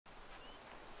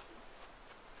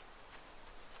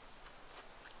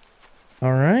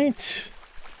All right.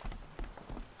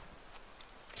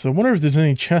 So I wonder if there's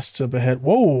any chests up ahead.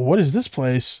 Whoa, what is this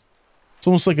place? It's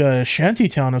almost like a shanty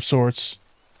town of sorts.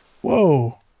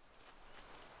 Whoa.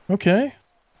 Okay.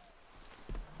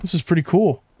 This is pretty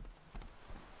cool.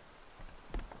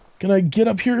 Can I get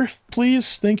up here,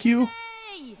 please? Thank you.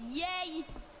 Yay! Yay!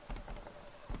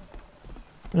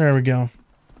 There we go.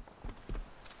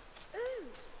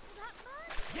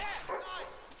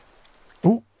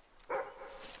 Oh.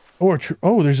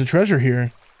 Oh, there's a treasure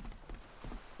here.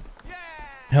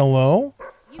 Hello?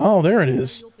 Oh, there it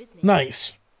is.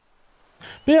 Nice.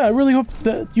 But yeah, I really hope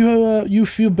that you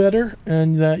feel better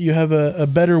and that you have a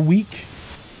better week.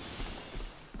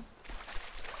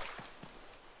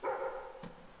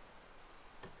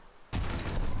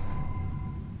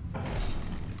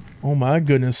 Oh my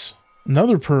goodness.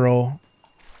 Another pearl.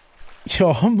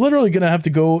 Yo, I'm literally gonna have to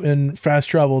go and fast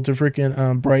travel to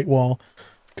freaking Brightwall.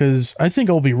 Because I think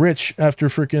I'll be rich after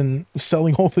freaking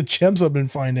selling all the gems I've been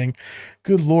finding.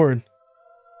 Good lord.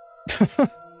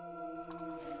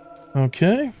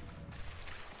 Okay.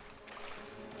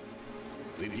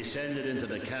 We've descended into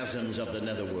the chasms of the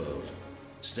netherworld,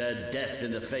 stared death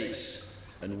in the face,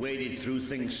 and waded through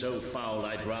things so foul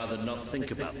I'd rather not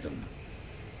think about them.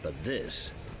 But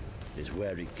this is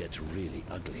where it gets really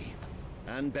ugly.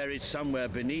 And buried somewhere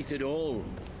beneath it all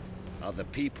are the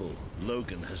people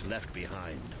Logan has left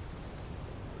behind.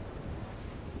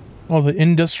 All the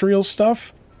industrial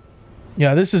stuff?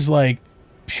 Yeah, this is like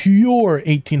pure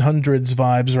 1800s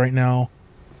vibes right now.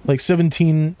 Like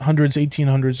 1700s,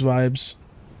 1800s vibes.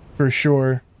 For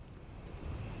sure.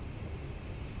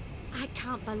 I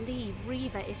can't believe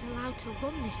Reaver is allowed to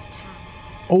run this town.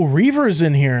 Oh, Reaver's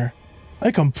in here. I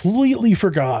completely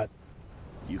forgot.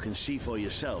 You can see for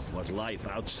yourself what life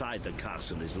outside the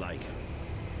castle is like.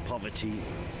 Poverty,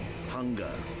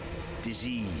 hunger,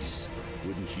 disease.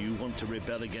 Wouldn't you want to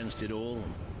rebel against it all?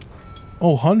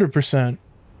 Oh, 100%.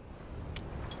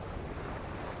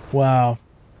 Wow.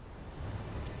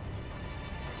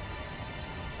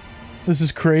 This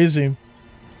is crazy.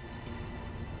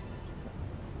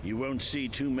 You won't see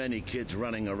too many kids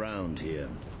running around here.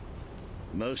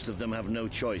 Most of them have no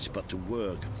choice but to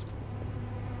work.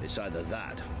 It's either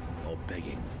that or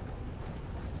begging.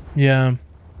 Yeah.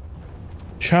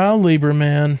 Child labor,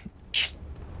 man.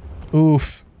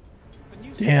 Oof.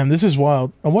 Damn, this is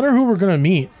wild. I wonder who we're gonna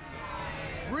meet.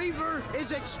 Reaver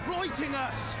is exploiting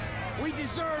us. We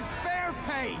deserve fair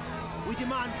pay. We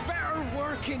demand better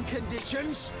working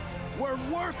conditions. We're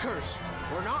workers.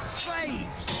 We're not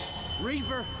slaves.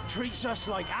 Reaver treats us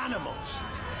like animals.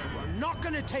 And we're not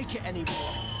gonna take it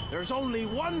anymore. There's only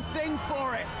one thing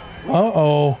for it.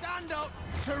 Uh-oh. Stand up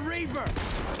to Reaver.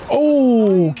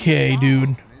 Okay,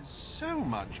 dude. It's so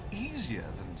much easier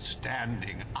than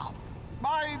standing up.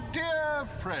 My dear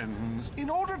friends, in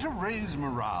order to raise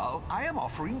morale, I am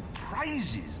offering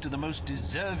prizes to the most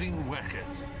deserving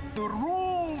workers. The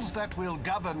rules that will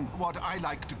govern what I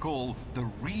like to call the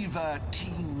Reaver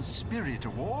Team Spirit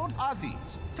Award are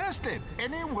these. Firstly,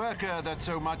 any worker that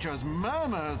so much as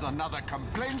murmurs another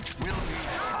complaint will be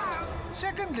shot.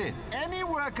 Secondly, any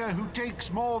worker who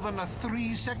takes more than a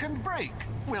 3-second break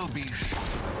will be shot.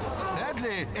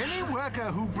 Thirdly, any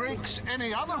worker who breaks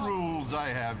any other rules I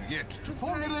have yet to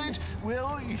formulate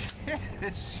will,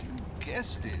 yes, you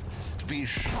guessed it, be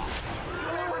shot.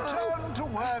 Return to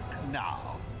work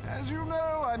now. As you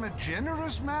know, I'm a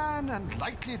generous man and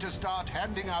likely to start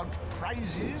handing out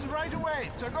prizes right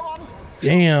away. So go on.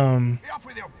 Damn. Be off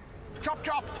with you. Chop,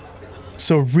 chop.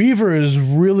 So Reaver has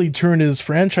really turned his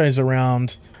franchise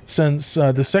around since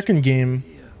the second game.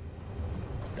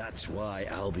 That's why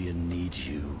Albion needs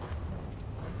you.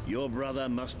 Your brother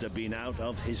must have been out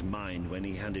of his mind when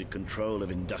he handed control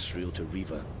of Industrial to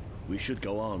Reaver. We should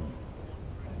go on.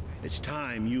 It's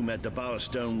time you met the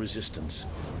Bowerstone Resistance.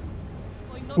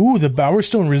 Ooh, the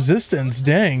Bowerstone Resistance.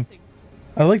 Dang.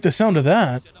 I like the sound of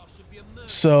that.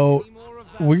 So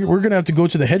we're going to have to go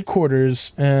to the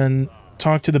headquarters and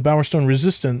talk to the Bowerstone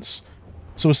Resistance.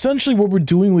 So essentially what we're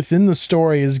doing within the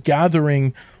story is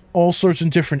gathering all sorts of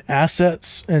different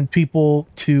assets and people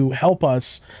to help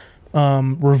us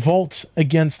revolt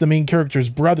against the main character's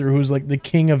brother, who's like the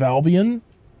King of Albion.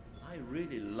 I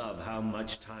really love how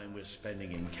much time we're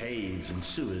spending in caves and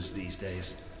sewers these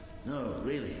days. No,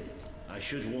 really, I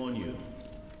should warn you.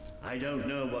 I don't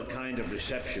know what kind of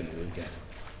reception we'll get.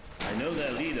 I know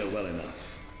their leader well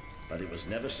enough, but it was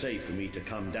never safe for me to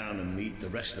come down and meet the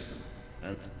rest of them.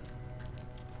 And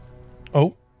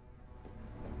oh.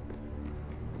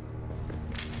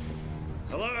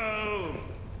 hello?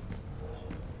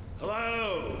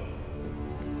 Hello?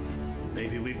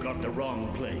 Maybe we've got the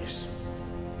wrong place.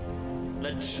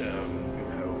 Let's, you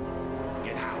know,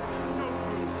 get out. Don't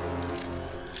move.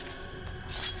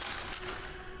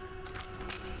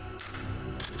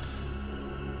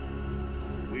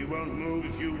 We won't move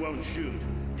if you won't shoot.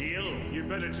 Deal? You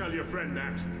better tell your friend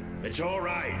that. It's all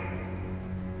right.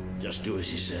 Just do as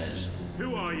he says.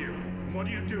 Who are you? And what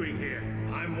are you doing here?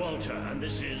 I'm Walter, and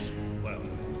this is, well,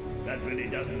 that really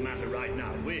doesn't matter right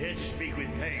now. We're here to speak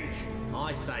with Paige.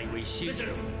 I say we shoot.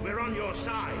 Listen, we're on your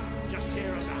side. Just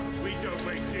hear us out. We don't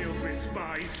make deals with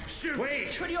spies. Shoot!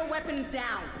 Wait! Put your weapons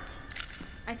down.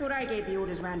 I thought I gave the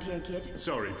orders round here, kid.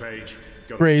 Sorry, Paige.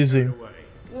 Got Crazy. away.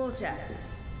 Walter,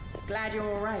 glad you're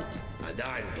all right. And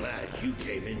I'm glad you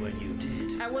came in when you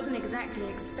did. I wasn't exactly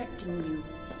expecting you.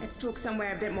 Let's talk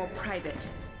somewhere a bit more private.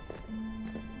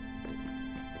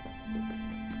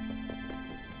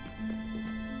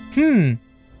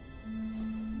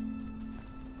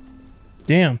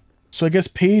 Damn. So I guess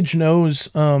Paige knows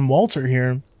Walter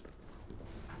here.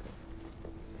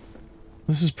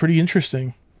 This is pretty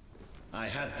interesting. I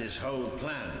had this whole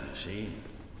plan, you see.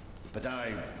 But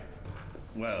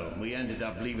well, we ended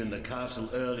up leaving the castle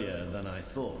earlier than I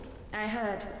thought. I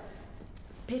heard.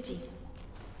 Pity.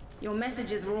 Your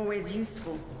messages were always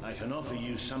useful. I can offer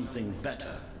you something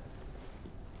better.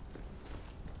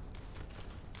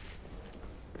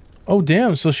 Oh,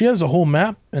 damn. So she has a whole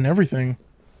map and everything.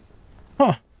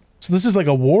 Huh. So this is like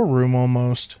a war room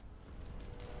almost.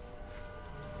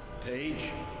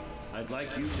 Paige, I'd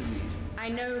like you to meet. I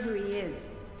know who he is.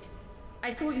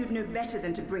 I thought you'd know better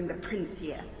than to bring the prince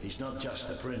here. He's not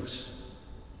just a prince.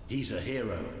 He's a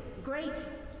hero. Great.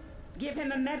 Give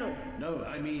him a medal. No,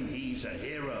 I mean he's a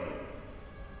hero.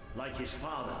 Like his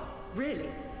father. Really?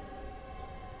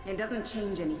 It doesn't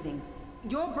change anything.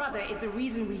 Your brother is the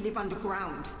reason we live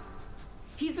underground.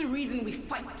 He's the reason we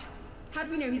fight. How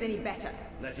do we know he's any better?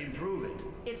 Let him prove it.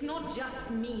 It's not just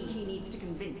me he needs to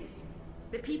convince.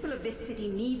 The people of this city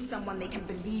need someone they can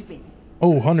believe in.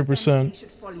 Oh, 100%. They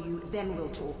should follow you, then we'll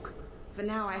talk. For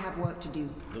now, I have work to do.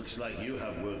 Looks like you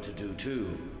have work to do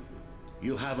too.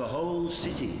 You have a whole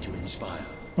city to inspire.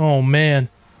 Oh, man.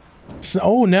 So,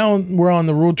 oh, now we're on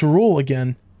the road to rule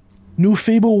again. New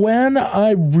Fable when?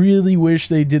 I really wish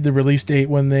they did the release date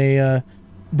when they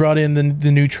brought in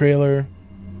the new trailer.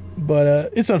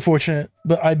 But it's unfortunate.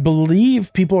 But I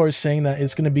believe people are saying that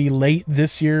it's going to be late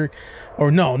this year.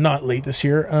 Or no, not late this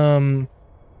year.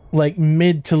 Like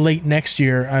mid to late next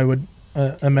year, I would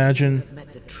imagine. You have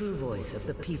met the true voice of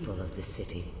the people of this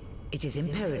city. It is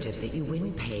imperative that you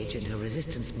win Paige and her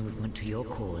resistance movement to your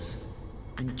cause.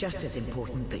 And just as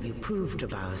important that you prove to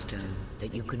Bowerstone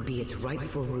that you can be its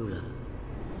rightful ruler.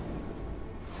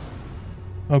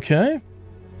 Okay.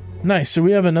 Nice. So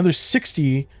we have another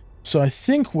 60. So I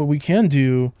think what we can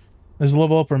do is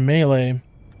level up our melee.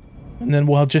 And then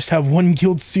we'll just have one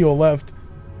guild seal left.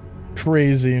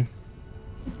 Crazy.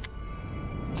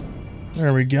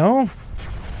 There we go.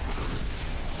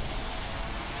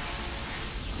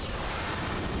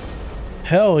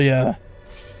 Hell yeah.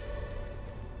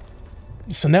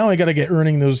 So now I gotta get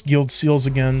earning those guild seals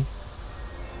again.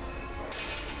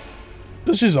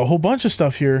 There's just a whole bunch of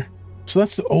stuff here. So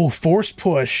that's the, oh, force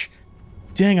push.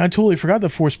 Dang, I totally forgot the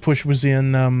force push was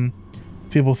in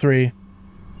Fable 3.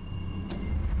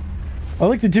 I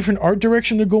like the different art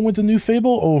direction they're going with the new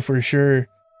Fable. Oh, for sure.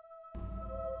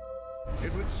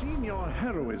 It would seem your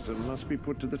heroism must be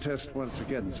put to the test once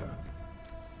again, sir.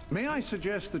 May I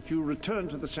suggest that you return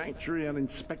to the sanctuary and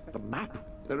inspect the map?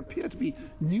 There appear to be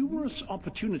numerous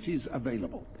opportunities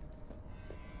available.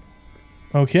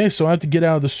 Okay, so I have to get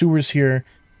out of the sewers here.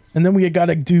 And then we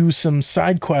gotta do some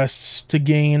side quests to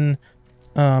gain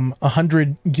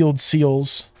 100 guild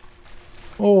seals.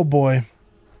 Oh boy.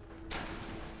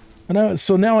 And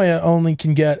so now I only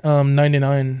can get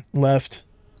 99 left.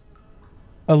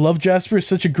 I love Jasper,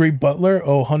 such a great butler.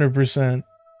 Oh, 100%.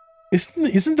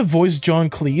 Isn't the voice John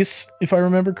Cleese, if I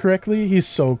remember correctly? He's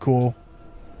so cool.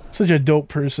 Such a dope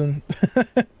person.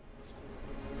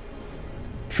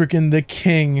 Freaking the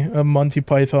king of Monty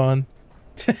Python.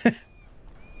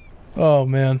 Oh,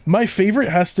 man. My favorite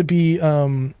has to be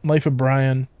Life of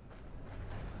Brian.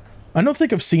 I don't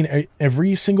think I've seen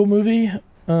every single movie,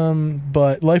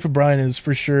 but Life of Brian is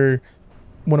for sure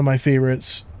one of my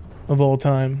favorites of all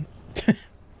time.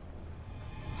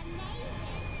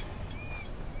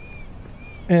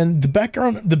 And the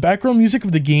background music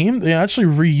of the game, they actually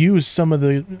reused some of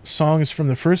the songs from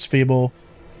the first Fable,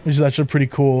 which is actually pretty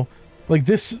cool. Like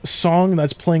this song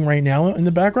that's playing right now in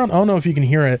the background, I don't know if you can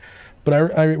hear it,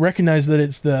 but I recognize that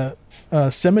it's the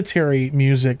cemetery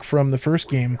music from the first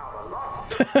game.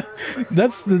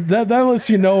 that lets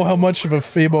you know how much of a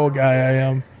Fable guy I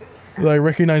am. I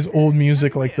recognize old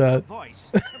music like that.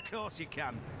 Voice. Of course you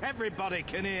can. Everybody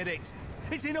can hear it.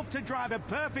 It's enough to drive a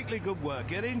perfectly good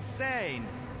worker insane.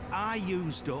 I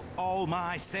used up all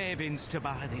my savings to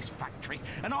buy this factory,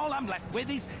 and all I'm left with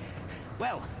is,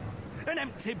 well, an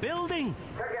empty building.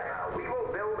 Together, we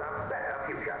will build a better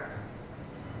future.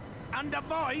 And a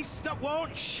voice that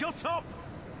won't shut up.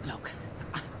 Look,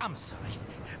 I'm sorry,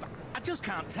 but I just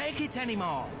can't take it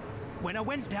anymore. When I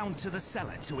went down to the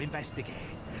cellar to investigate,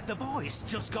 the voice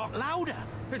just got louder.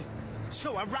 And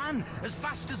so I ran as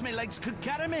fast as my legs could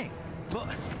carry me.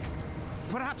 But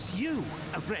perhaps you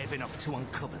are brave enough to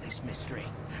uncover this mystery.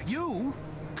 You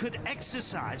could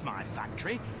exercise my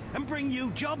factory and bring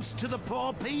you jobs to the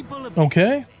poor people of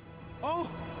Okay. Oh,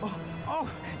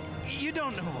 you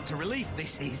don't know what a relief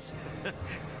this is.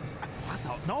 I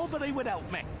thought nobody would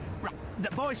help me. Right, the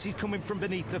voice is coming from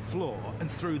beneath the floor and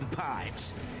through the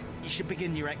pipes. You should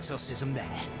begin your exorcism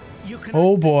there. You can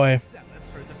oh boy.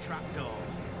 through the trapdoor.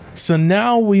 So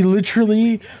now we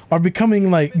literally are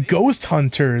becoming like ghost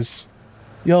hunters.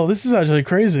 Yo, this is actually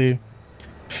crazy.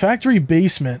 Factory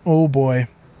basement. Oh boy.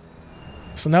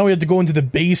 So now we have to go into the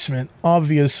basement,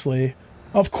 obviously.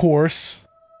 Of course.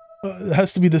 It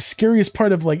has to be the scariest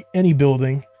part of like any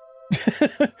building.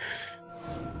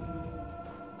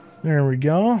 There we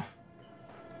go.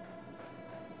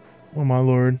 Oh my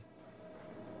lord.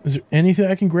 Is there anything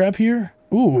I can grab here?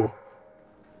 Ooh.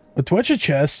 A Twitcher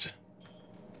chest.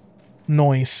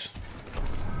 Nice.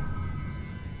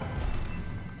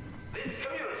 This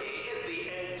community is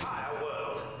the entire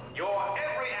world. Your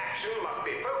every action must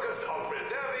be focused on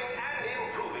preserving and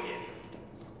improving it.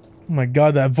 Oh my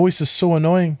god, that voice is so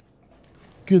annoying.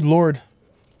 Good lord.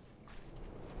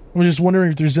 I'm just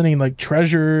wondering if there's any like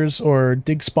treasures or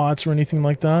dig spots or anything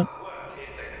like that.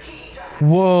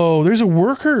 Whoa, there's a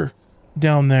worker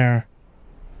down there.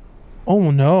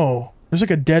 Oh no. There's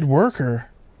like a dead worker.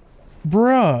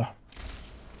 Bruh.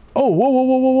 Oh, whoa, whoa,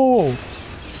 whoa, whoa, whoa.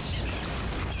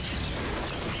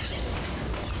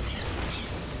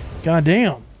 God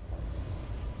damn.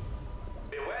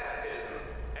 Beware, citizen.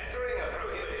 Entering a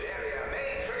prohibited area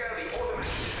may trigger the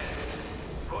automatic defenses.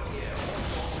 Put here or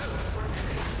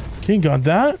protection. King got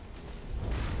that?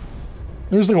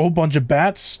 There's like a whole bunch of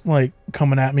bats like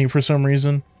coming at me for some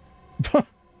reason.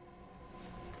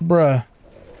 Bruh.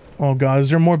 Oh god, is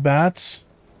there more bats?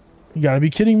 You gotta be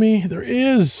kidding me. There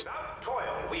is. Without toil,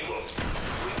 we will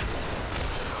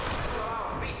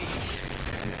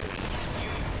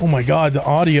Oh my god, the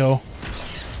audio.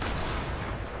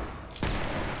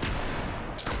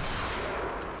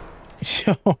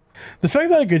 Yo, the fact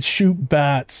that I could shoot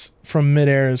bats from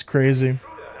midair is crazy.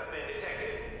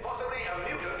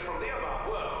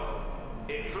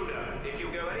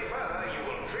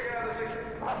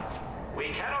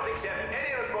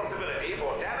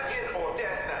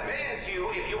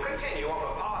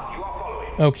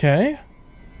 Okay.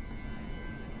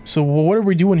 So what are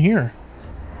we doing here?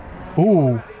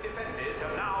 Ooh.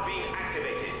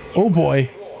 Oh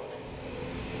boy.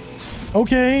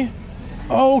 Okay.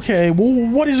 Okay.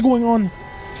 Well, what is going on?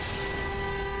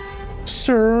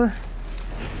 Sir.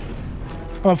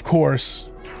 Of course.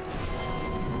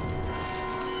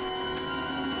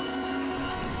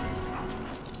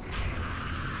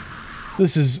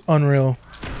 This is unreal.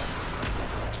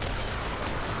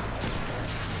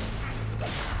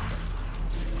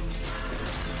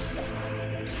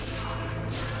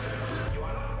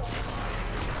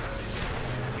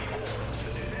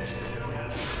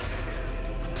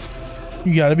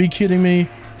 You gotta be kidding me.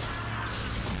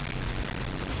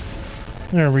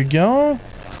 There we go.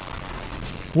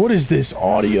 What is this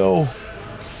audio?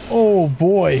 Oh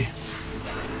boy.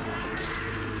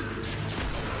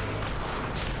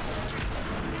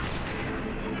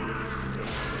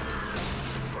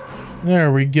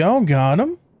 There we go. Got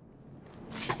him.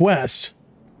 Quest.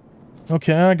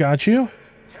 Okay, I got you.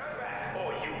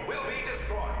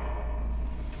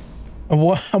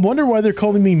 I wonder why they're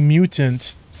calling me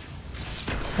mutant.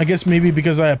 I guess maybe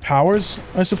because I have powers,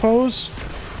 I suppose.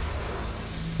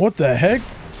 What the heck?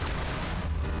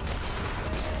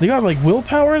 They got like will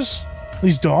powers?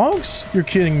 These dogs? You're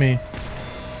kidding me.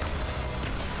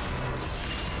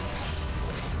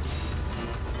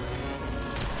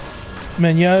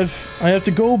 Man, yeah, I have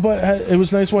to go, but it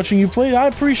was nice watching you play. I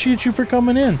appreciate you for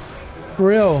coming in. For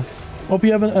real. Hope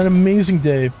you have an amazing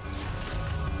day.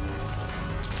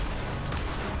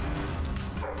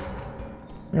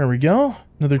 There we go.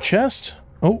 Another chest.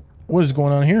 Oh, what is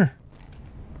going on here?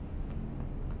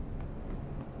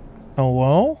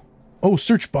 Hello? Oh,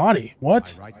 search body.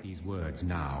 What? I write these words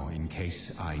now in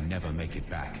case I never make it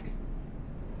back.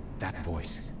 That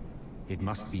voice. It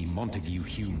must be Montague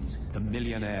Humes, the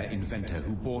millionaire inventor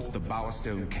who bought the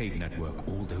Bowerstone Cave Network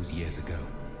all those years ago.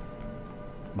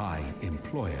 My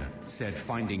employer said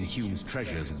finding Humes'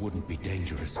 treasures wouldn't be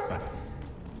dangerous, but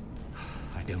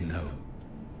I don't know.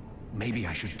 Maybe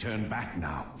I should turn back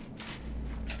now.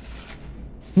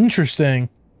 Interesting.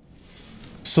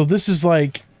 So this is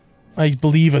like, I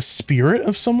believe, a spirit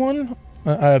of someone?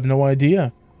 I have no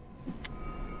idea.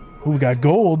 Ooh, we got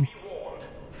gold.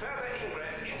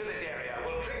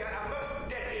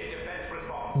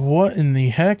 What in the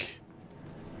heck?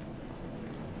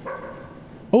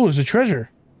 Oh, there's a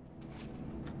treasure.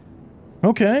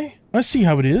 Okay, I see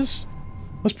how it is.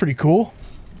 That's pretty cool.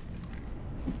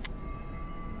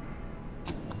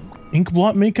 Ink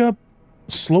blot makeup,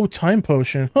 slow time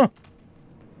potion, huh?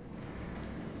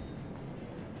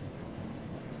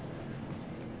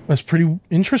 That's pretty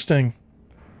interesting.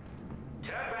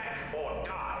 Turn back or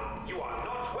die. You are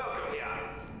not welcome here.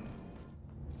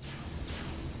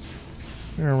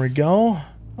 There we go.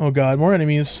 Oh god, more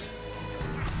enemies.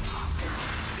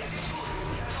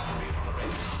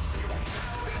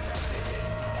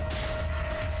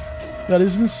 That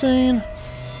is insane.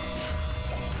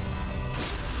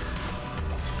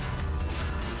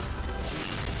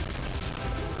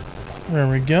 There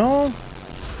we go.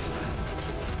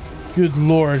 Good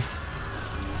lord.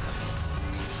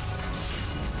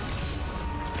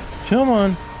 Come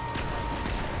on.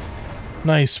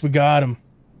 Nice, we got him.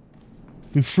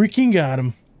 We freaking got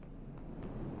him.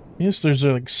 Yes, there's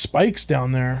like spikes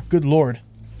down there. Good lord.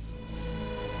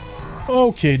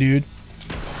 Okay, dude.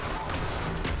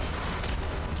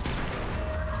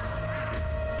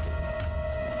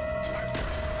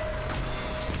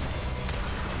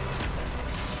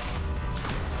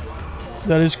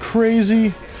 That is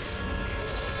crazy.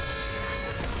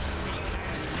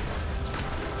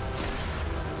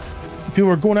 People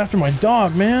are going after my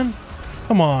dog, man.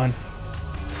 Come on.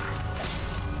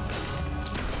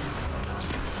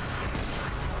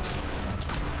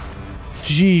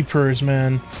 Jeepers,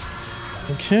 man.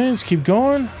 Okay, let's keep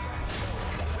going.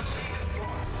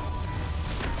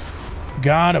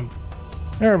 Got him.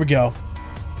 There we go.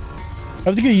 I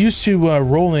have to get used to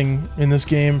rolling in this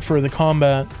game for the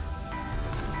combat.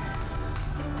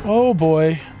 Oh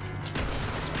boy.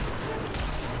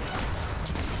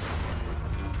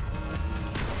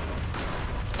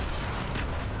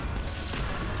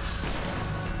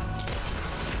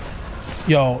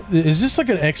 Yo, is this like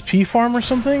an XP farm or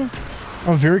something?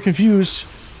 I'm very confused.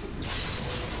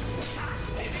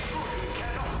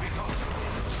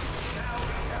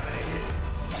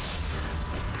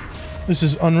 This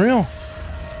is unreal.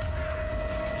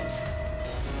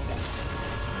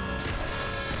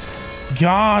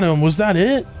 Got him. Was that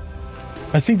it?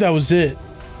 I think that was it.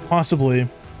 Possibly.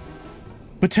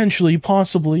 Potentially.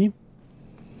 Possibly.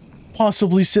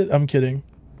 Possibly sit. I'm kidding.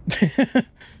 You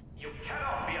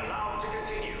cannot be allowed to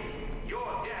continue.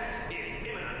 Your death is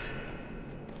imminent.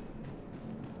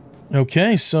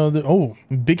 Okay, so the oh,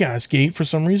 big ass gate for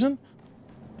some reason.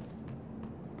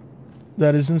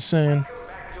 That is insane.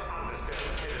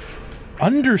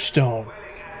 Understone.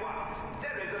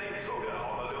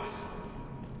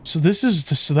 So this is,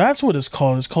 so that's what it's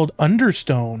called. It's called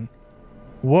Understone.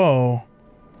 Whoa.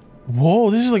 Whoa,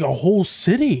 this is like a whole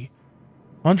city.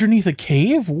 Underneath a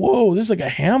cave? Whoa, this is like a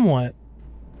hamlet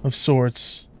of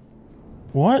sorts.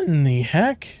 What in the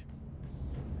heck?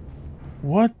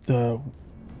 What the?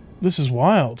 This is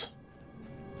wild.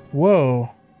 Whoa.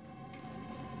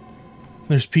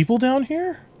 There's people down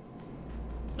here?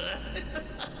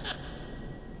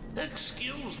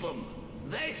 Excuse them.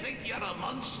 They think you're a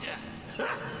monster.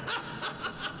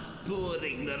 Poor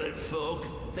ignorant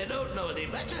folk. They don't know any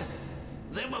better.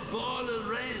 They were born and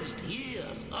raised here,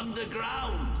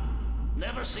 underground.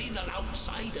 Never seen an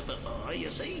outsider before,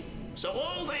 you see? So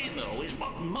all they know is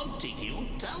what Montague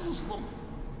tells them.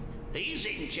 He's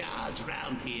in charge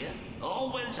round here,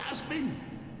 always has been.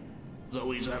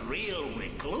 Though he's a real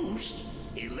recluse,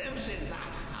 he lives in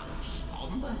that house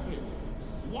on the hill,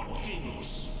 watching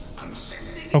us and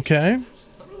sending okay.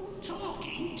 through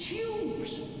talking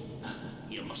tubes.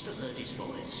 You must have heard his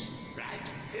voice, right?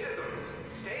 Citizens,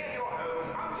 stay in your homes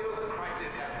until the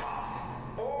crisis has passed.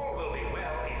 All will be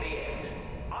well in the end.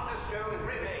 Understone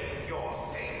remains your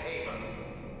safe haven.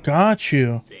 Got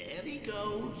you. There he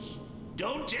goes.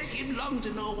 Don't take him long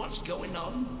to know what's going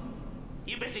on.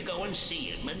 You better go and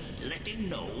see him and let him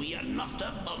know you're not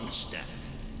a monster.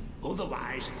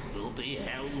 Otherwise, there'll be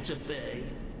hell to pay.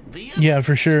 Yeah,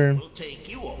 for sure. Will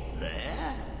take you up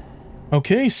there.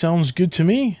 Okay, sounds good to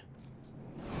me.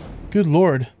 Good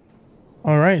lord.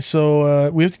 All right,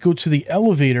 so we have to go to the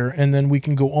elevator, and then we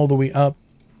can go all the way up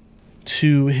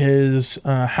to his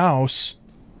house.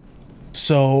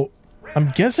 So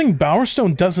I'm guessing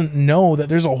Bowerstone doesn't know that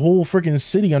there's a whole freaking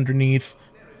city underneath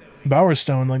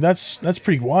Bowerstone. Like, that's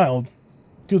pretty wild.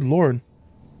 Good lord.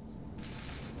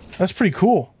 That's pretty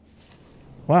cool.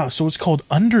 Wow, so it's called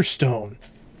Understone,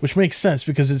 which makes sense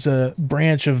because it's a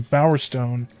branch of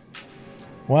Bowerstone.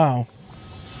 Wow.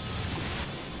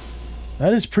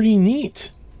 That is pretty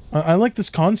neat. I like this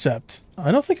concept.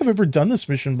 I don't think I've ever done this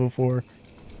mission before.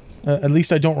 At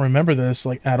least I don't remember this,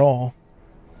 like, at all.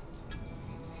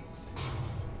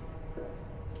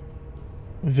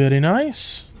 Very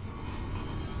nice.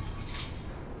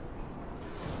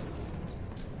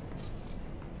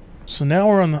 So now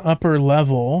we're on the upper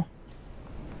level.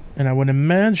 And I would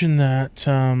imagine that,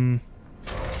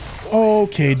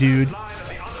 okay, dude.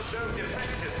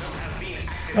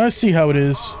 I see how it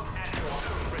is.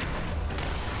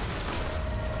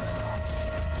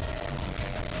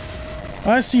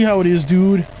 I see how it is,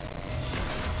 dude.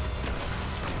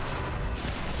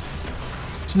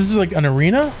 So this is like an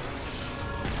arena?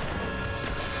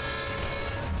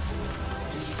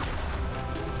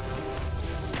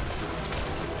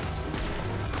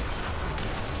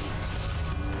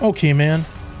 Okay, man.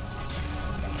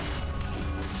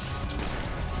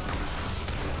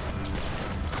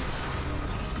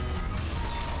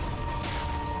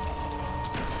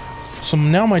 So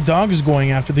now my dog is going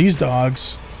after these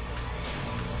dogs.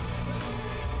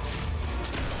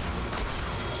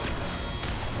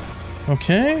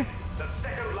 Okay. The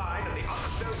second line of the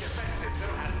Understone defense system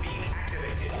has been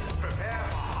activated. Prepare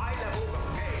for high levels of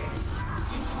pain.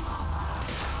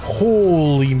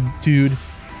 Holy dude.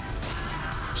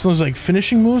 So those like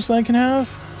finishing moves that I can have?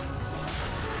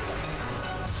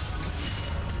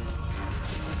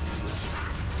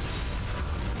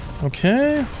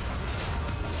 Okay.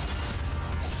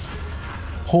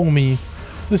 Homie.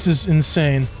 This is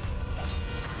insane.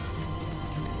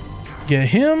 Get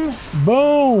him.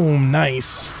 Boom.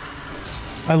 Nice.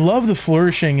 I love the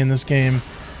flourishing in this game.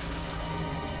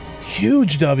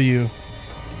 Huge W.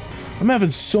 I'm having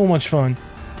so much fun.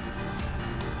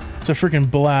 It's a freaking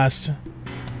blast.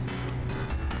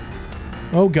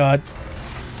 Oh god.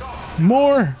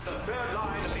 More. The third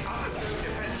line of the Understone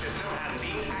defense system has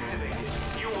been activated.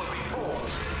 You will be torn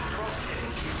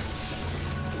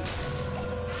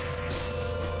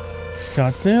from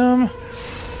Got them.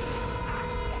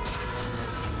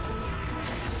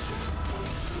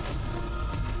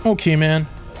 Okay, man.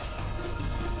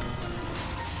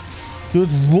 Good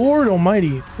lord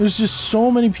almighty. There's just so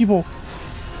many people.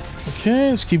 Okay,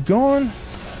 let's keep going.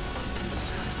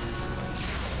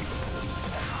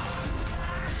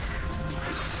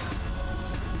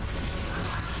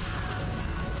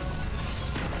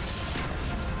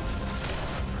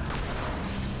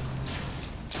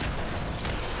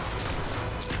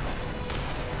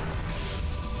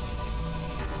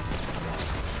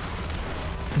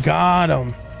 Got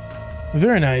him.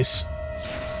 Very nice.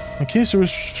 Okay, so we're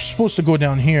supposed to go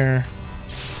down here.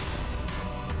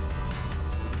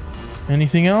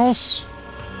 Anything else?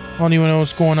 I don't even know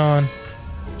what's going on.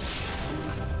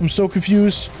 I'm so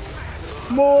confused.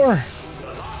 More.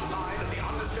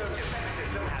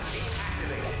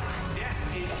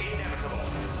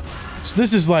 So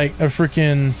this is like a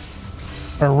freaking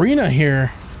arena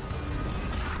here.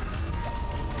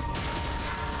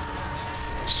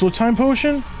 Slow time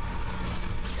potion?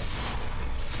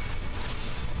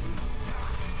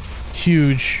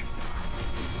 Huge.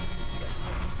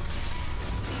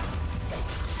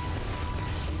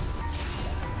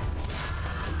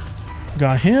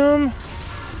 Got him.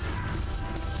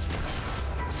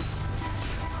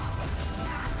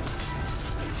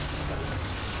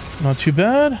 Not too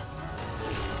bad.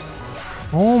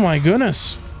 Oh my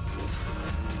goodness.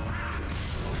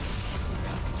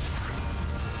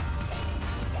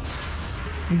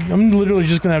 I'm literally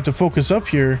just gonna have to focus up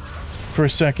here for a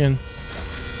second.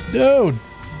 Dude.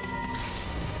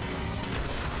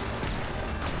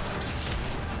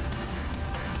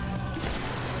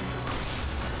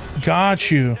 Got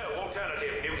you.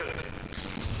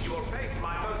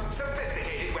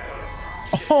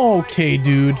 Okay,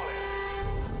 dude.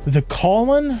 The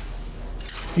Colin?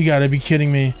 You gotta be kidding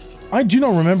me. I do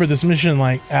not remember this mission,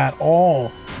 like, at all.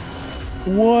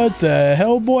 What the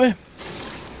hell, boy?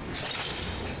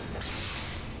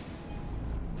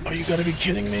 Oh, you gotta be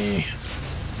kidding me.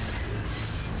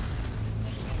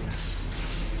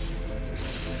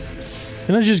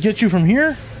 Can I just get you from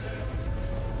here?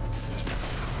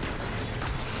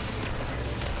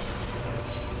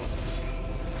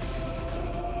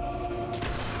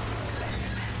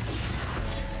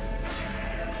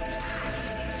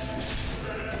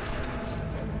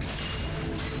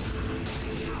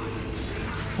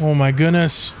 Oh my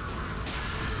goodness.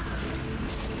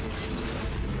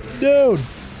 Dude.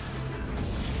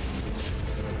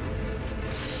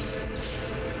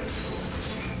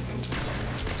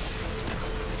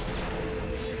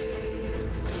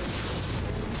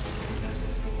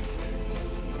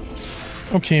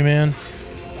 Okay, man.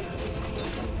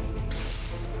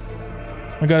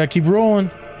 I gotta keep rolling.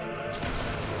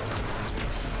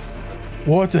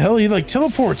 What the hell? He like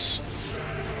teleports.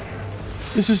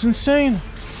 This is insane.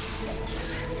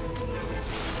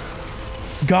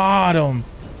 Got him.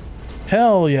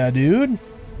 Hell yeah, dude.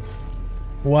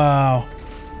 Wow.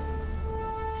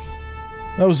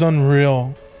 That was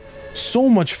unreal. So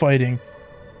much fighting.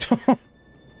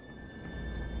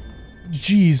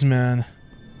 Jeez, man.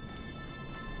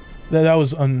 That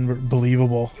was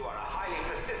unbelievable. You are a highly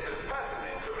persistent person,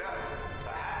 intruder.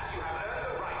 Perhaps you have earned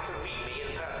the right to meet me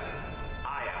in person.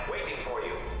 I am waiting for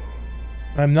you.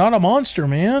 I'm not a monster,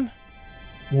 man.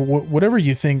 Whatever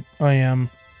you think I am.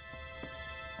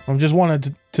 I just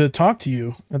wanted to talk to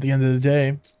you at the end of the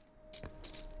day.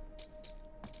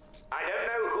 I don't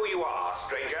know who you are,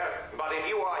 stranger, but if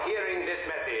you are hearing this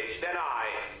message, then I,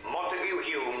 Montague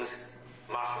Humes,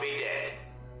 must be dead.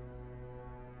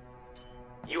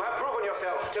 You have proven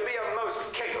yourself to be a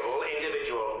most capable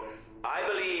individual. I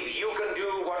believe you can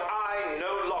do what I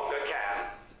no longer can.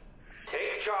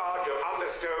 Take charge of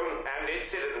Understone and its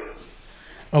citizens.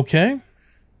 Okay.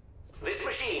 This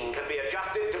machine can be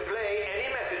adjusted to play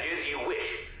any messages you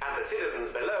wish, and the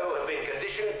citizens below have been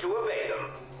conditioned to obey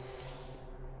them.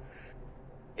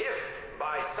 If,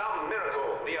 by some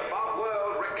miracle, the above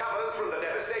world recovers from the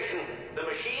devastation, the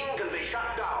machine can be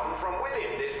shut down from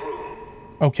within this room.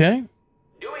 Okay.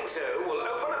 Doing so will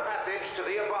open a passage to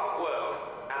the above world,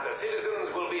 and the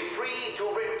citizens will be free to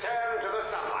return to the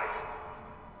sunlight.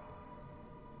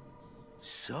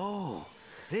 So,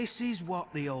 this is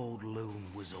what the old loon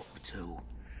was up to.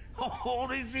 Oh,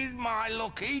 this is my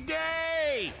lucky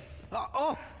day!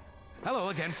 Oh, hello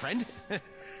again, friend.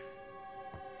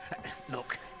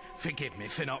 Look, forgive me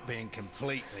for not being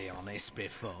completely honest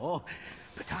before,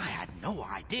 but I had no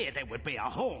idea there would be a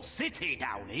whole city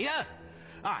down here.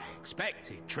 I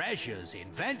expected treasures,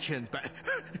 inventions, but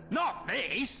not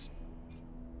this!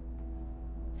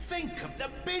 Think of the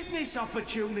business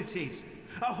opportunities!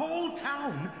 A whole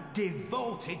town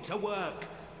devoted to work,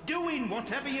 doing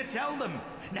whatever you tell them,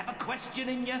 never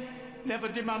questioning you, never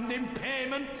demanding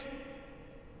payment.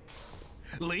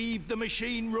 Leave the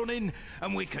machine running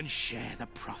and we can share the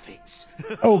profits.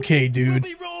 Okay, dude. We'll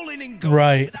be rolling in gold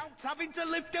right. without having to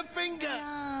lift a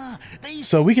finger.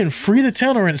 So we can free the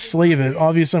town or enslave it.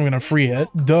 Obviously, I'm going to free it.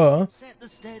 Duh.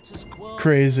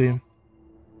 Crazy.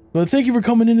 But thank you for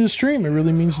coming into the stream. It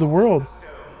really means the world.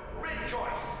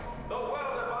 Rejoice! The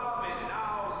world above is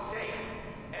now safe.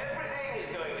 Everything is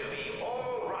going to be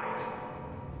all right.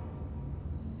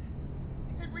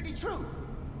 Is it really true?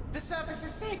 The surface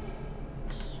is safe.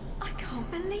 I can't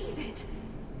believe it.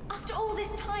 After all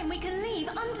this time, we can leave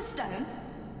Understone.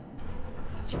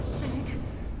 Just think,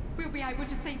 we'll be able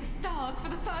to see the stars for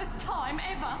the first time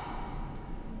ever.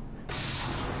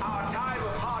 Our time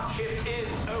of hardship is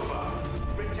over.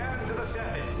 Return to the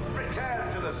surface.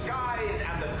 Return to the skies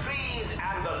and the trees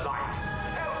and the light.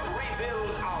 Help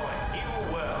rebuild our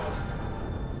new world.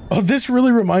 Oh, this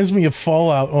really reminds me of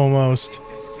Fallout almost.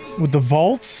 With the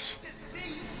vaults.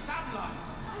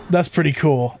 That's pretty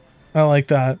cool. I like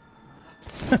that.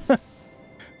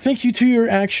 Thanks to your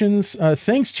actions,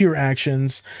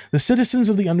 the citizens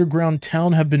of the underground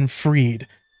town have been freed.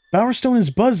 Bowerstone is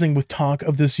buzzing with talk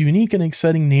of this unique and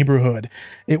exciting neighborhood.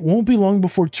 It won't be long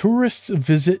before tourists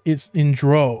visit it in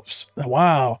droves.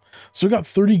 Wow. So we got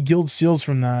 30 guild seals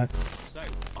from that. So,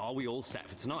 are we all set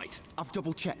for tonight? I've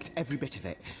double-checked every bit of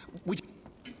it.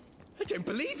 I don't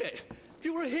believe it!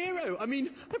 You're a hero! I mean,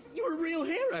 you're a real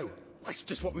hero! That's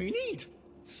just what we need!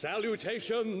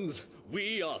 Salutations!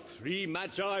 We are three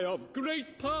magi of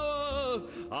great power!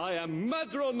 I am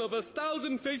Madron of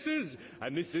 1,000 Faces,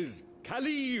 and this is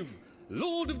Kaliv,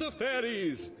 Lord of the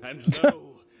Fairies. And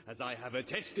lo, as I have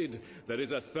attested, there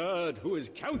is a third who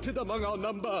is counted among our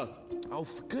number. Oh,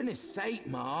 for goodness sake,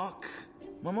 Mark.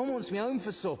 My mum wants me home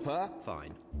for supper.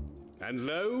 Fine. And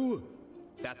lo,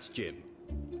 that's Jim.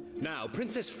 Now,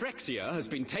 Princess Frexia has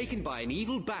been taken by an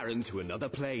evil baron to another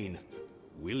plane.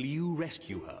 Will you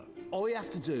rescue her? All you have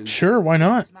to do... Sure, why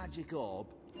not? This magic orb,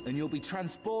 and you'll be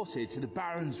transported to the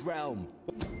Baron's realm.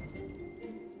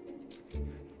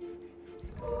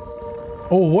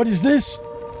 Oh, what is this?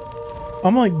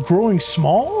 I'm like growing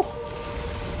small?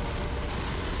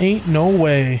 Ain't no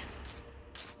way.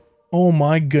 Oh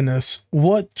my goodness.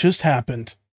 What just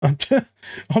happened?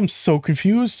 I'm so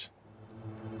confused.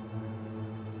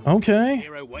 Okay.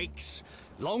 Hero wakes.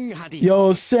 Long had he.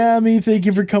 Yo, Sammy, thank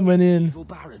you for coming in. Evil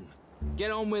Baron.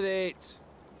 Get on with it.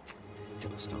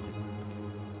 Philistine.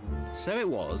 So it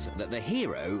was that the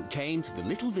hero came to the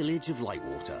little village of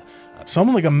Lightwater. So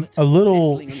I'm like a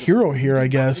little hero here, I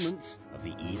guess. Of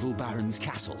the evil Baron's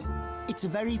castle. It's a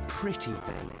very pretty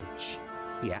village.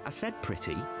 Yeah, I said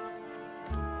pretty.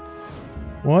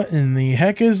 What in the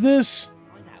heck is this?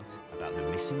 Find out about the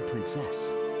missing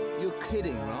princess. You're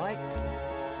kidding, right?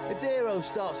 If the hero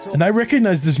starts talking, And I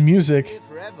recognize this music.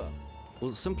 forever.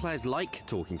 Well, some players like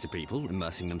talking to people,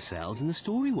 immersing themselves in the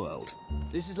story world.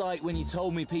 This is like when you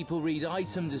told me people read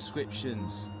item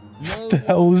descriptions. No The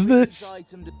hell one is reads this?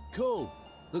 Cool.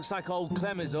 Looks like old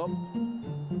Clem is up.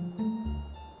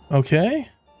 Okay.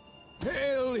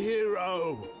 Hail,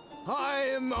 hero! I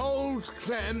am old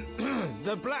Clem,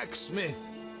 the blacksmith.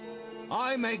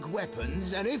 I make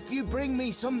weapons, and if you bring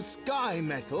me some sky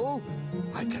metal,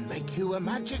 I can make you a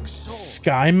magic sword.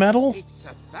 Sky metal? It's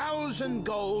 1,000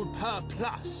 gold per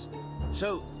plus.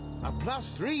 So, a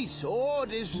 +3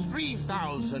 sword is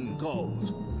 3,000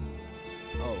 gold.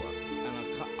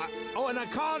 And I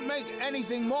can't make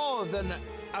anything more than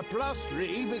a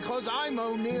 +3 because I'm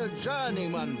only a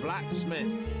journeyman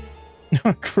blacksmith.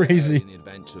 Crazy. An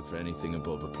adventure for anything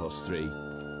above a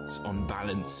 +3. It's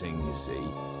unbalancing, you see.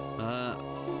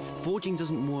 Forging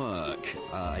doesn't work.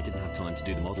 I didn't have time to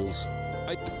do the models.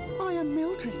 I am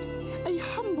Mildred, a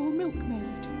humble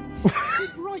milkmaid. To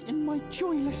brighten my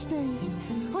joyless days,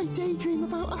 I daydream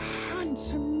about a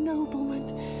handsome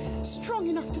nobleman, strong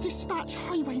enough to dispatch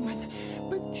highwaymen,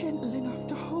 but gentle enough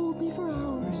to hold me for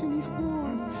hours in his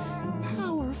warm,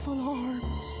 powerful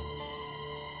arms.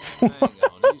 Hang on,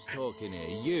 who's talking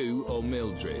here? You or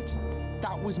Mildred?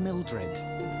 That was Mildred.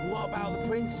 What about the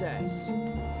princess?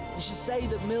 You should say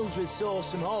that Mildred saw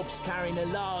some hobs carrying a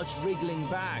large wriggling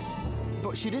bag.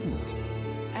 But she didn't.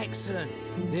 Excellent.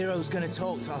 The hero's gonna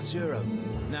talk to Arturo.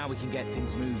 Now we can get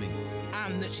things moving.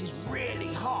 And that she's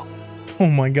really hot. Oh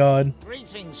my god.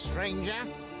 Greetings, stranger.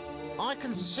 I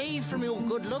can see from your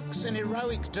good looks and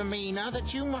heroic demeanor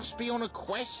that you must be on a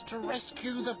quest to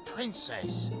rescue the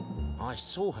princess. I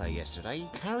saw her yesterday,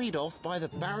 carried off by the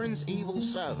Baron's evil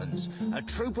servants, a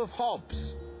troop of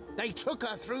hobs. They took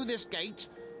her through this gate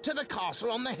to the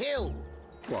castle on the hill.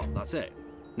 What, that's it?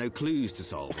 No clues to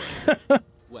solve?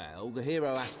 Well, the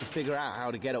hero has to figure out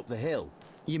how to get up the hill.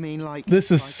 You mean like... This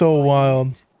is so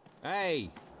wild.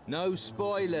 Hey, no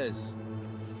spoilers.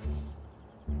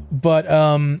 But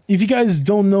if you guys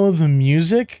don't know the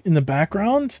music in the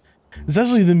background, it's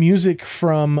actually the music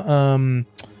from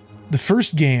the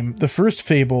first game, the first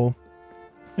Fable.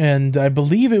 And I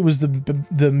believe it was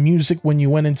the music when you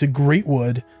went into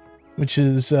Greatwood, which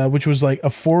was like a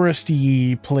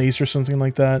foresty place or something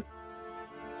like that,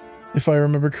 if I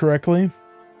remember correctly.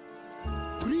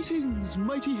 Greetings,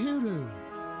 mighty hero.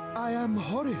 I am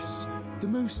Horace, the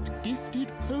most gifted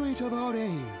poet of our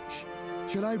age.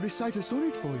 Shall I recite a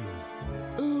sonnet for you?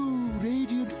 Oh,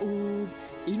 radiant orb,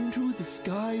 into the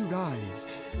sky rise,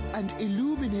 and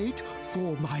illuminate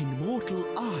for mine mortal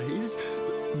eyes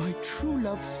my true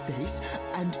love's face,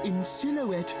 and in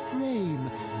silhouette frame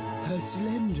her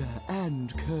slender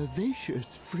and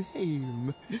curvaceous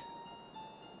frame.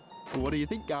 What do you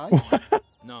think, guys?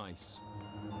 Nice.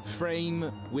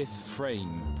 Frame with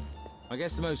frame. I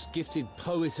guess the most gifted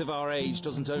poet of our age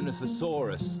doesn't own a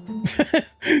thesaurus.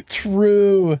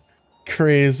 True.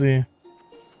 Crazy.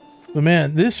 But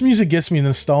man, this music gets me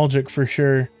nostalgic for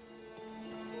sure.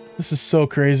 This is so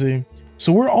crazy.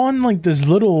 So we're on like this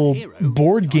little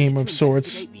board game of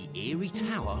sorts. The eerie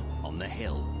tower on the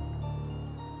hill.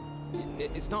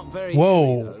 It's not very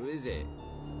Whoa. eerie, though, is it?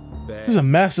 This is a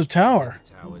massive tower.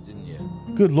 Tower, didn't you?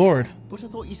 Good lord. But I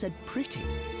thought you said pretty.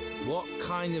 What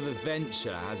kind of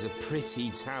adventure has a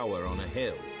pretty tower on a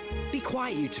hill? Be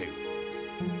quiet, you two.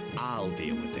 I'll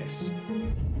deal with this.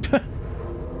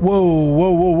 Whoa,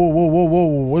 whoa, whoa, whoa, whoa, whoa, whoa.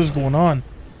 What is going on?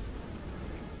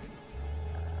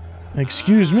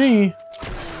 Excuse me.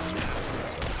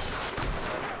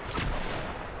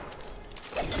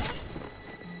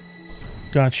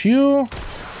 Got you.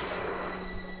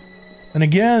 And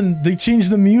again, they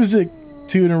changed the music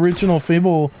to an original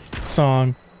Fable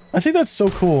song. I think that's so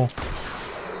cool.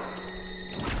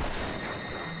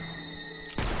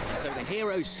 So the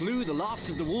hero slew the last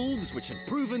of the wolves, which had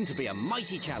proven to be a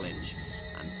mighty challenge,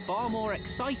 and far more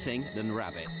exciting than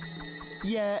rabbits.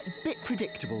 Yeah, bit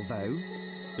predictable though.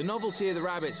 The novelty of the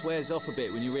rabbits wears off a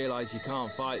bit when you realise you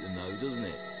can't fight them though, doesn't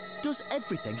it? Does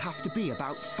everything have to be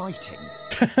about fighting?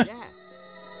 Yeah.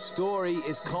 Story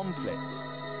is conflict.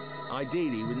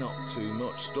 Ideally with not too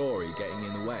much story getting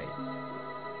in the way.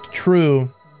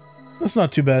 True. That's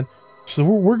not too bad. So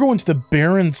we're going to the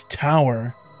Baron's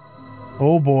Tower.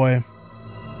 Oh boy.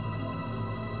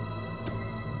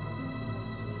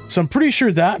 So I'm pretty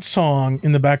sure that song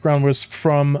in the background was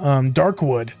from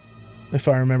Darkwood, if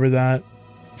I remember that,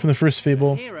 from the first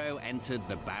Fable. The hero entered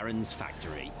the Baron's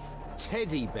factory.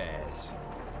 Teddy bears.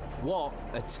 What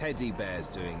are teddy bears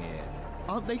doing here?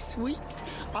 Aren't they sweet?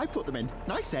 I put them in.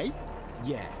 Nice, eh?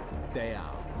 Yeah, they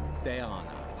are. They are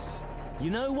nice.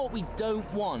 You know what we don't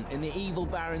want in the evil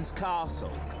Baron's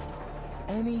castle?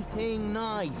 Anything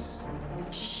nice.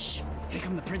 Shh! Here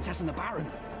come the princess and the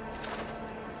Baron.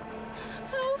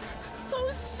 Help!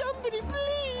 Oh, somebody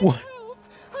please! What? Help!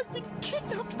 I've been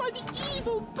kidnapped by the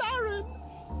evil Baron!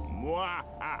 I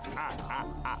am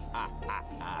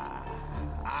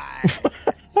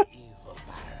the evil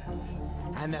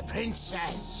Baron, and the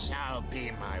princess shall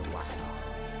be my wife.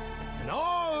 And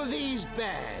all these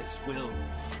bears will,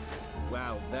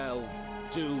 well, they'll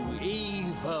do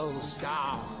evil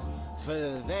stuff,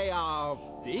 for they are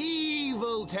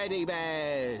evil teddy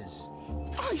bears.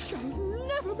 I shall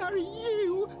never marry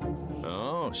you!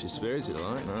 Oh, she's spirited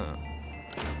like that.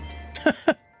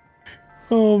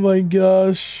 Oh my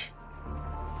gosh.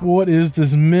 What is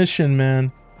this mission,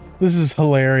 man? This is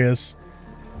hilarious.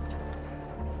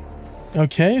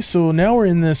 Okay, so now we're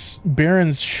in this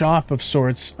Baron's shop of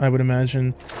sorts, I would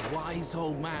imagine. A wise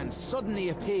old man suddenly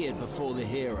appeared before the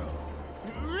hero.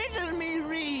 Riddle me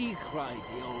ree, cried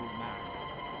the old man.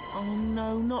 Oh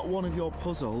no, not one of your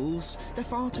puzzles. They're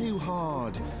far too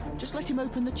hard. Just let him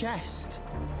open the chest.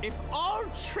 If all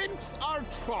trimps are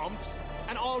trumps,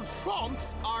 and all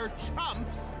trumps are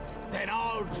trumps, then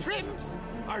all trimps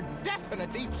are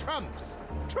definitely trumps.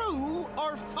 True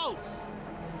or false?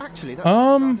 Actually, that's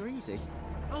rather easy.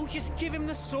 Oh, just give him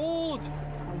the sword.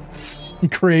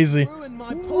 Crazy.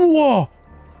 Whoa!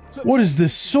 What is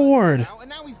this sword? And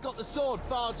now he's got the sword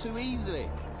far too easily.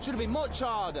 Should have been much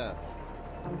harder.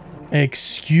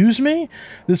 Excuse me?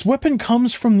 This weapon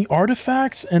comes from the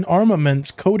Artifacts and Armaments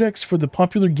Codex for the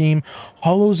popular game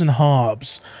Hollows and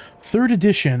Hobbs. 3rd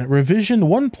edition, revision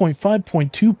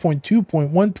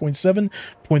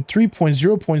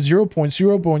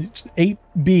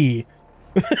 1.5.2.2.1.7.3.0.0.0.8b.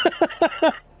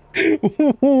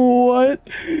 What?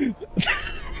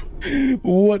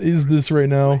 What is this right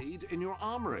now? In your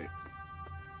armory.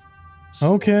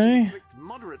 Okay. Inflict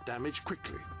moderate damage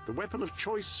quickly. The weapon of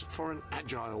choice for an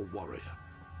agile warrior.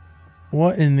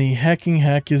 What in the hecking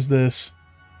heck is this?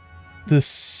 The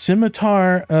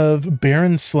Scimitar of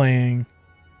Baron Slaying.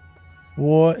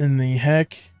 What in the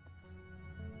heck?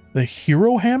 The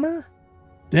Hero Hammer?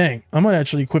 Dang, I might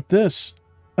actually equip this.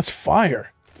 That's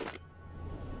fire.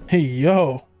 Hey,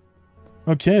 yo.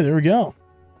 Okay, there we go.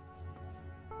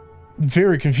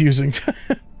 Very confusing.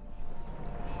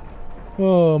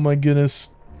 Oh my goodness.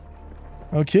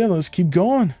 Okay, let's keep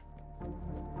going.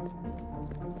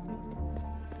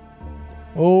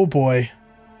 Oh boy.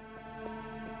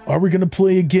 Are we gonna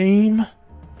play a game?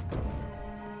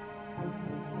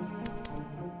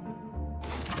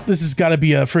 This has got to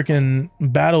be a freaking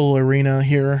battle arena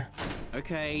here.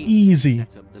 Okay. Easy.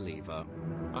 Set up the lever.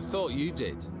 I thought you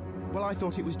did. Well, I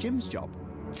thought it was Jim's job.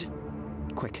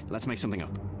 Quick, let's make something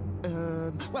up.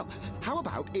 Well, how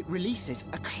about it releases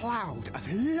a cloud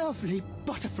of lovely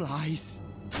butterflies?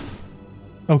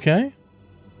 Okay.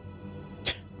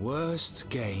 Worst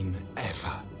game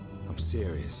ever. I'm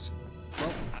serious.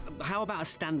 Well, how about a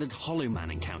standard Hollow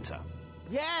Man encounter?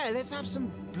 Yeah, let's have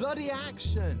some bloody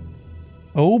action.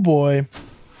 Oh boy.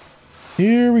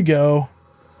 Here we go.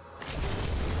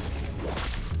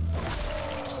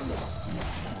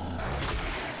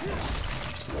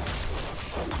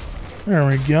 There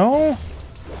we go.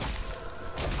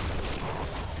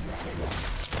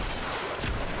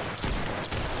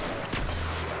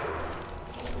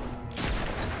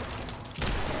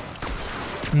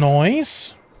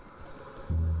 Nice.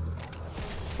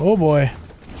 Oh boy.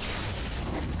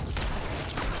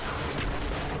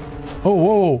 Oh,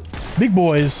 whoa. Big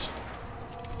boys.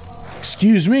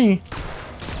 Excuse me.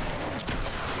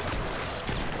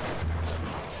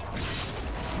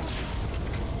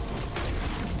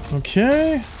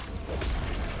 Okay.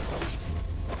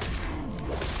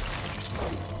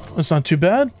 That's not too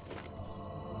bad.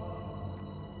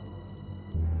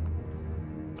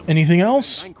 Anything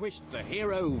else? Vanquished, the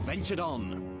hero ventured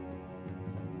on.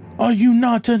 Are you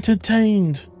not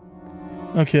entertained?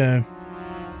 Okay.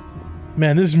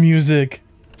 Man, this music,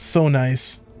 so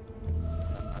nice.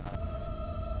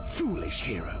 Foolish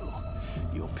hero,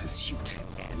 your pursuit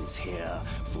ends here,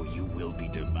 for you will be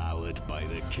devoured by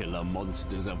the killer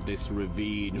monsters of this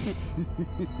ravine.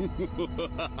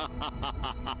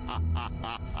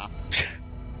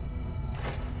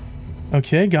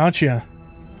 Okay, gotcha.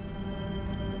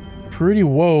 Pretty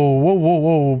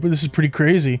whoa. But this is pretty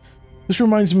crazy. This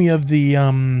reminds me of the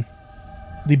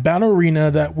battle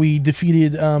arena that we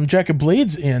defeated Jack of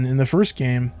Blades in the first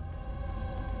game.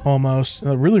 Almost.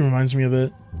 That really reminds me of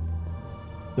it.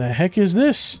 The heck is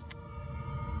this?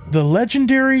 The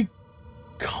legendary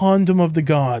condom of the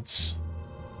gods.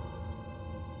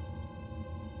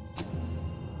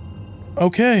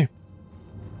 Okay.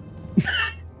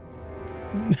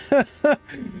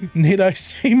 Need I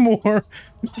say more?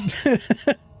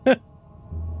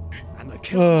 And the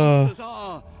killer monsters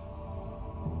are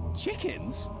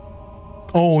chickens.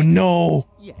 Oh no.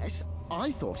 Yes,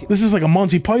 I thought it This is like a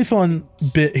Monty Python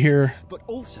bit here. but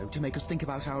also to make us think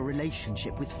about our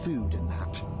relationship with food and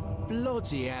that.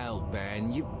 Bloody hell,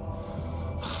 Ben, you...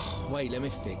 Wait, let me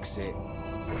fix it.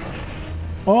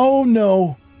 Oh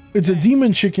no. It's a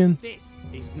demon chicken. This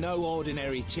is no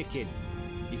ordinary chicken.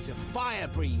 It's a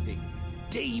fire-breathing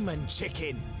demon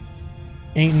chicken.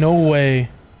 Ain't no way.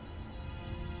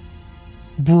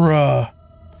 Bruh.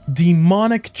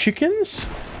 Demonic chickens?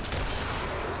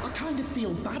 I kind of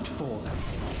feel bad for them.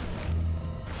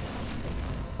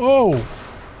 Oh.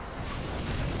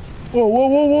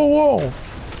 Whoa.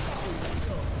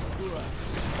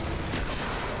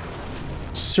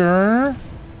 Sir? I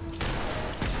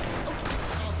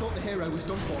thought the hero was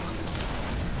done for.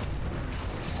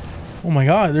 Oh my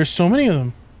god, there's so many of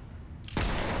them.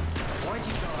 Why do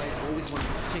you guys always want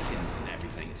chickens and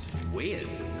everything? It's just weird.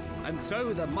 And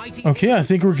so the mighty Okay, I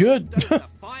think we're good. the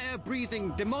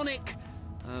fire-breathing demonic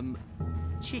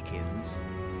chickens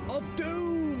of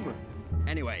doom.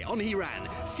 Anyway, on he ran,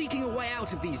 seeking a way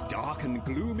out of these dark and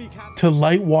gloomy caverns. To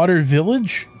Lightwater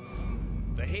Village?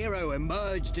 The hero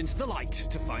emerged into the light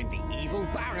to find the evil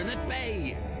Baron at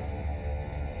bay.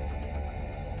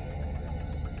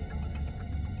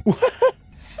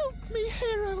 Help me,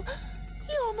 hero.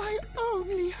 You're my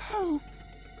only hope.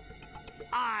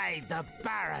 I, the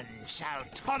Baron, shall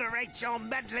tolerate your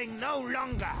meddling no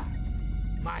longer.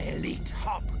 My elite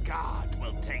hop guard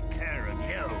will take care of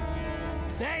you.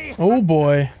 They Oh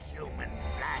boy. human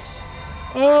flesh.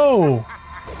 Oh.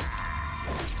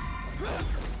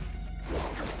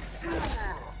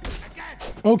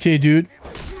 Okay, dude.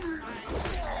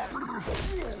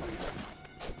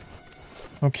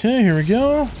 Okay, here we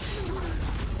go.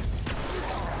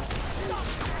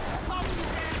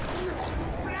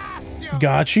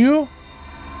 Got you.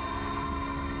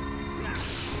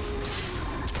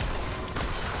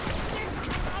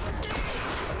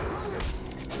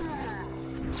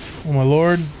 Oh my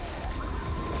lord.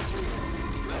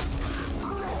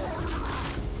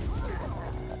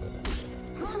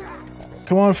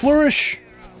 Come on, flourish.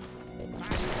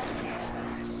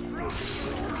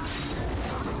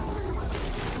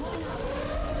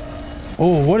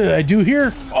 Oh, what did I do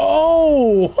here?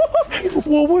 Oh!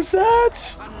 What was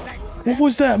that? What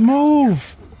was that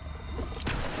move?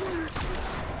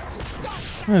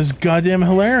 That is goddamn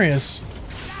hilarious.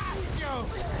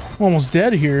 I'm almost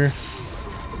dead here.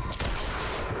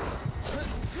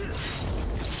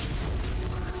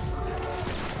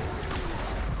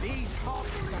 These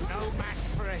hops are no match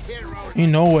for a hero.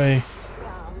 Ain't no way.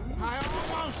 I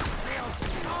almost feel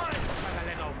sorry for the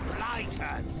little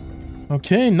blighters.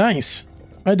 Okay, nice.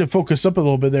 I had to focus up a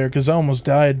little bit there because I almost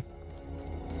died.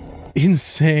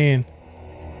 Insane.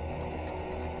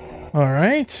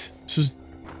 Alright. This is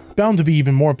bound to be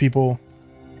even more people.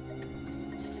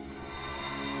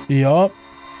 Yup.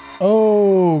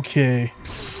 Okay.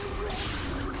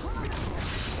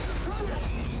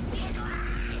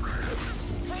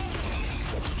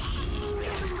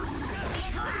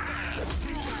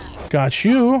 Got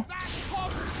you.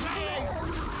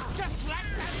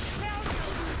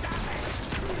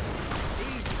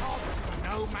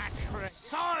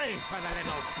 Sorry for the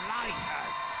little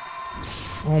blighters.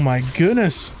 Oh my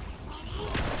goodness.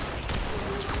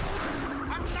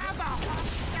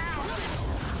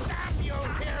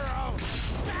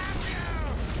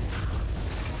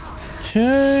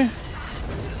 Okay.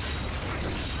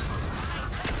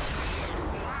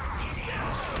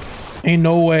 Ain't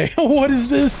no way. What is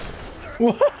this?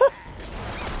 What?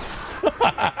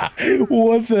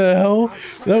 What the hell?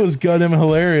 That was goddamn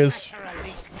hilarious.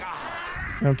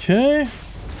 Okay.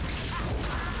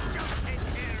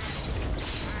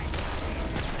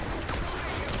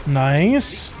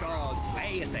 Nice. Guards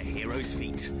lay at the hero's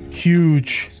feet.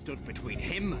 Huge. Stood between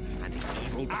him and the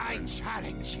evil Baron. I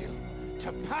challenge you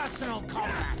to personal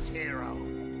combat, hero.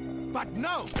 But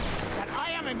know that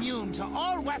I am immune to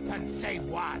all weapons save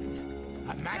one.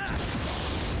 A magic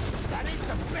sword. That is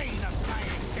the bane of my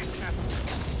existence.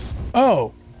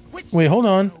 Oh. Wait, hold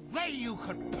on. Way you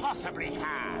could possibly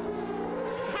have.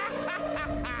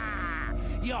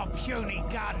 Your puny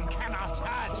gun cannot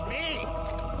hurt me.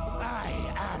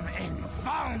 I am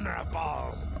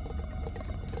invulnerable.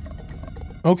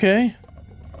 Okay.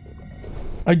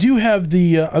 I do have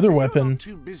the other weapon.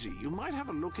 Too busy. You might have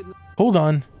a look in the Hold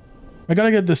on. I gotta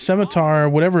get the scimitar,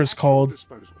 whatever it's called.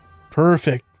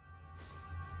 Perfect.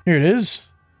 Here it is.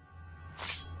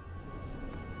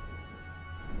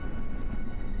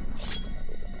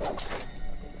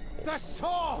 The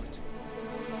sword!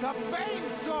 The Bane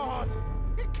sword!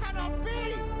 It cannot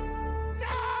be! No!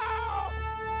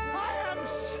 I am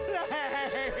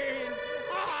slain!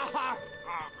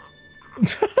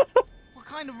 What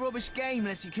kind of rubbish game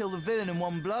lets you kill the villain in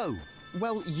one blow?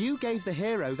 Well, you gave the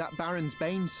hero that Baron's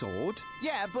Bane sword.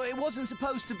 Yeah, but it wasn't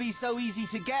supposed to be so easy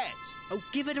to get. Oh,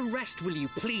 give it a rest, will you,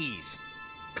 please?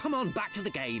 Come on, back to the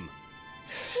game.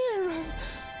 Hero,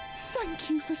 thank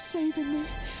you for saving me.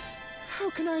 How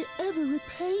can I ever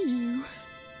repay you?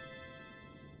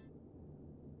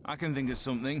 I can think of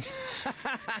something.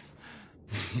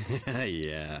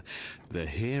 Yeah, the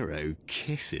hero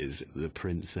kisses the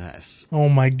princess. Oh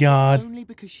my god. Only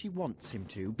because she wants him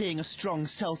to, being a strong,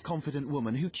 self-confident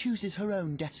woman who chooses her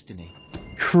own destiny.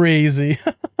 Crazy.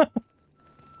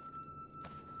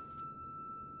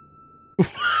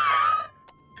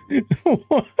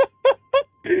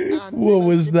 What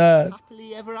was that?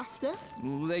 Happily ever after?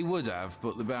 Well, they would have,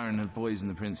 but the Baron had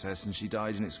poisoned the princess and she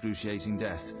died an excruciating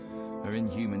death. Her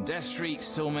inhuman death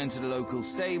streaks tormented a local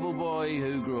stable boy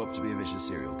who grew up to be a vicious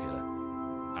serial killer.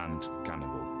 And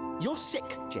cannibal. You're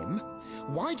sick, Jim.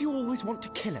 Why do you always want to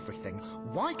kill everything?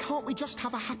 Why can't we just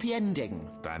have a happy ending?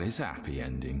 That is a happy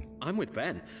ending. I'm with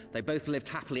Ben. They both lived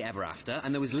happily ever after,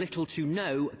 and there was little to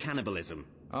no cannibalism.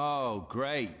 Oh,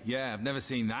 great. Yeah, I've never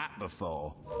seen that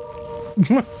before.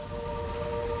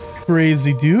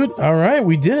 Crazy, dude. All right,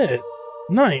 we did it.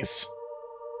 Nice.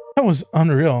 That was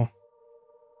unreal.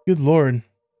 Good lord.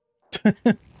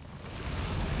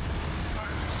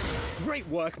 Great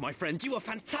work, my friend. You are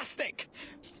fantastic.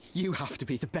 You have to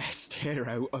be the best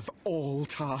hero of all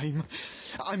time.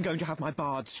 I'm going to have my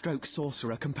bard stroke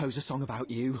sorcerer compose a song about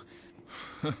you.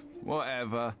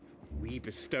 Whatever. We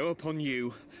bestow upon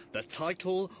you the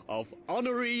title of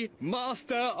Honorary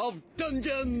Master of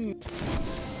Dungeon.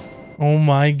 Oh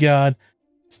my god.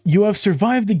 You have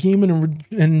survived the game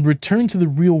and returned to the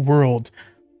real world.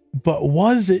 But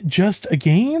was it just a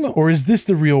game, or is this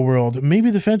the real world?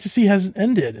 Maybe the fantasy hasn't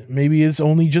ended. Maybe it's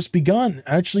only just begun.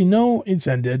 Actually, no, it's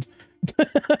ended.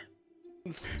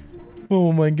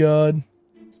 Oh my god.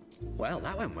 Well,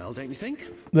 that went well, don't you think?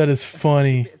 That is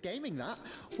funny. Bit of gaming, that.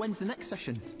 When's the next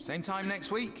session? Same time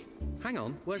next week. Hang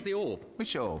on, where's the orb?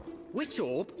 Which orb? Which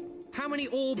orb? How many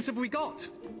orbs have we got?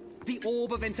 The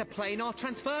orb of interplanar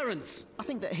transference. I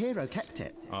think that hero kept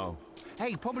it. Oh.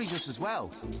 Hey, probably just as well.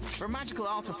 For a magical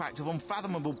artifact of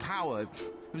unfathomable power, it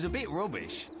was a bit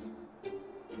rubbish.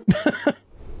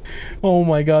 Oh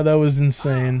my god, that was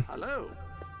insane. Hello.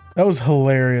 That was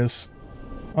hilarious.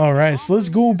 Alright, so let's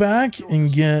go back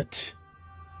and get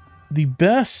the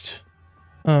best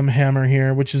hammer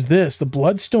here, which is this, the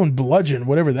Bloodstone Bludgeon,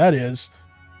 whatever that is.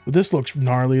 But this looks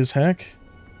gnarly as heck.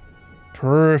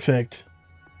 Perfect.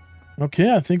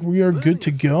 Okay, I think we are good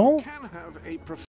to go.